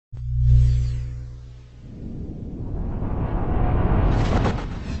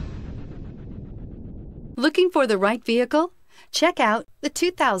Looking for the right vehicle? Check out the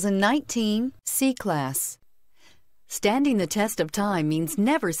 2019 C-Class. Standing the test of time means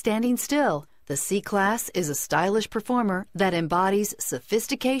never standing still. The C-Class is a stylish performer that embodies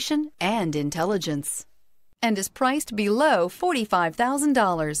sophistication and intelligence and is priced below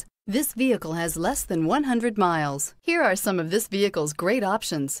 $45,000. This vehicle has less than 100 miles. Here are some of this vehicle's great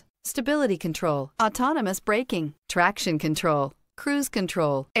options: stability control, autonomous braking, traction control, cruise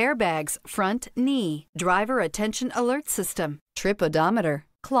control, airbags, front knee, driver attention alert system, trip odometer,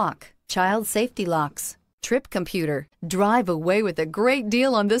 clock, child safety locks, trip computer. Drive away with a great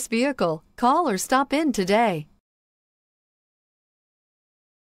deal on this vehicle. Call or stop in today.